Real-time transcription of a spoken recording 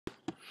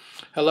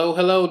Hello,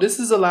 hello. This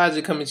is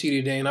Elijah coming to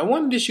you today, and I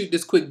wanted to shoot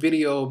this quick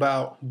video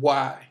about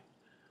why.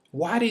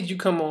 Why did you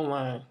come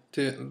online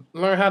to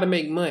learn how to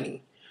make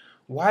money?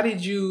 Why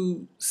did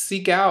you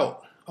seek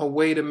out a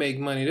way to make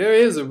money? There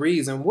is a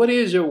reason. What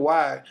is your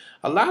why?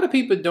 A lot of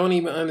people don't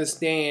even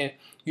understand,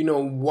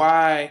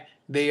 why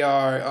they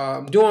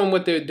are doing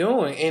what they're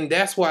doing, and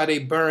that's why they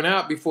burn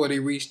out before they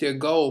reach their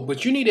goal.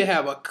 But you need to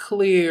have a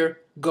clear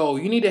goal.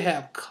 You need to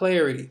have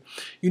clarity.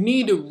 You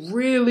need to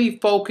really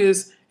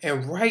focus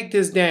and write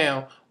this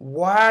down.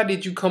 Why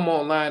did you come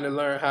online to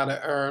learn how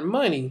to earn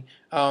money,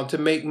 to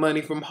make money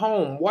from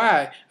home?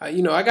 Why? I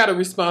got a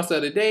response the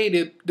other day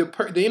that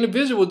the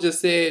individual just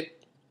said,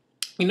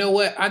 you know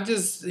what,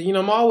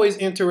 I'm always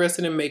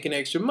interested in making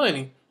extra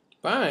money.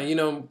 Fine,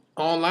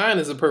 online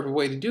is a perfect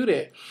way to do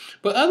that.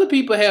 But other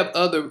people have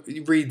other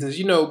reasons.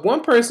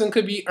 One person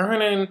could be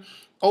earning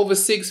over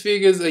six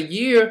figures a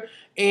year,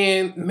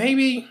 and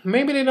maybe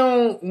they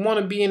don't want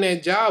to be in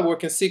that job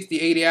working 60,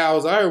 80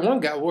 hours. I heard one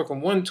guy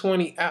working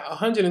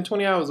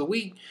 120 hours a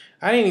week.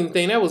 I didn't even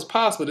think that was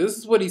possible. This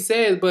is what he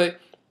said.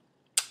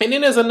 And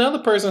then there's another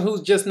person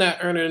who's just not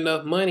earning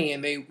enough money,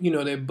 and they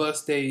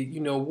bust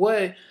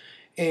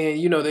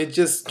and they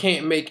just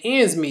can't make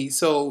ends meet.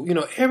 So,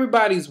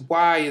 everybody's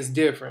why is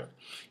different.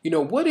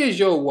 What is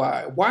your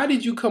why? Why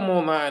did you come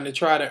online to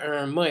try to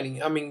earn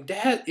money? I mean,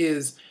 that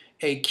is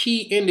a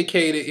key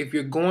indicator if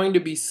you're going to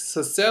be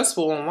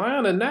successful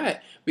online or not,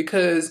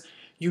 because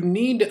you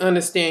need to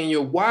understand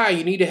your why.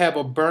 You need to have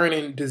a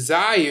burning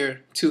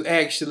desire to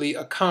actually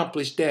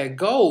accomplish that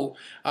goal.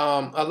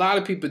 A lot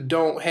of people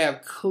don't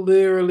have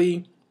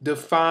clearly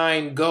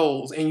defined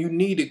goals, and you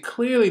need to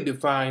clearly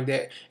define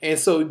that, and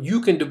so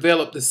you can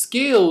develop the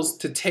skills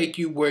to take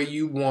you where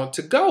you want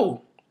to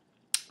go,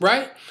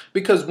 right?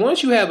 Because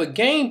once you have a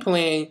game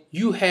plan,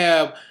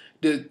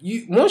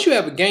 once you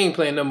have a game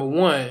plan, number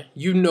one,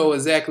 you know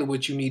exactly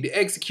what you need to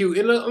execute.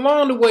 And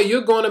along the way,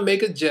 you're going to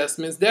make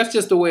adjustments. That's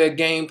just the way a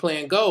game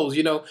plan goes.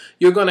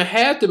 You're going to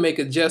have to make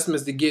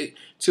adjustments to get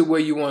to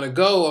where you want to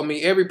go. I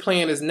mean, every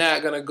plan is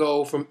not going to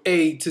go from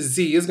A to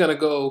Z. It's going to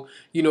go,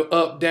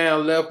 up,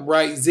 down, left,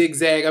 right,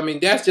 zigzag. I mean,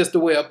 that's just the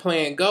way a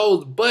plan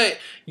goes. But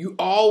you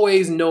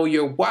always know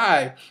your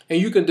why, and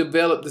you can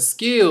develop the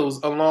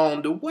skills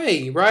along the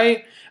way,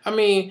 right? I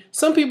mean,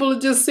 some people are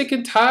just sick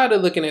and tired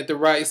of looking at the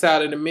right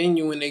side of the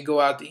menu when they go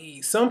out to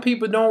eat. Some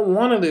people don't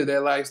want to live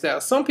that lifestyle.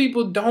 Some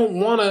people don't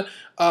want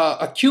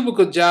a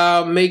cubicle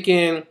job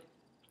making,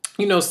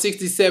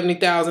 $60,000,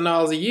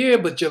 $70,000 a year,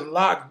 but you're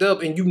locked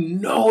up and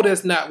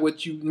that's not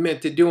what you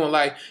meant to do in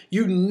life.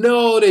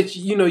 That,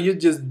 you're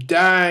just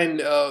dying.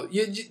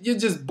 You're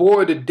just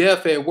bored to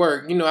death at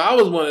work. I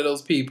was one of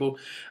those people.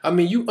 I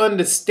mean, you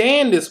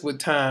understand this with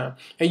time,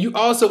 and you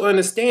also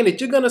understand that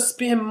you're going to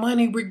spend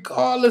money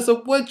regardless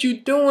of what you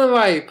do in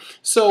life.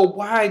 So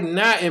why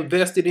not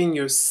invest it in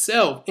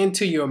yourself,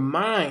 into your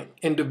mind,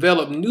 and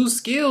develop new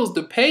skills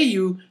to pay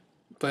you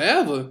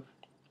forever?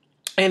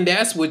 And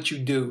that's what you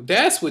do.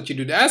 That's what you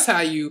do. That's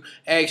how you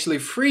actually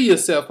free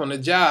yourself on the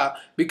job.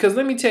 Because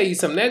let me tell you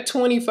something, that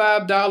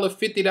 $25,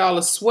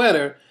 $50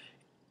 sweater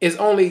is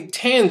only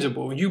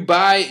tangible. You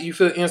buy it, you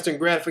feel instant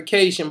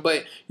gratification,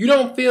 but you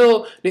don't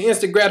feel the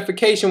instant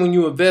gratification when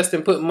you invest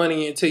and put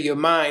money into your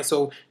mind.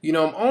 So, I'm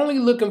only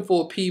looking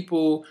for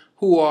people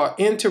who are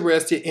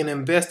interested in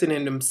investing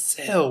in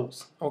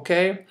themselves,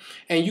 okay?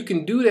 And you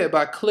can do that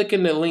by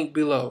clicking the link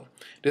below.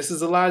 This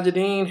is Elijah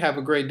Dean. Have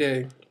a great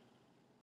day.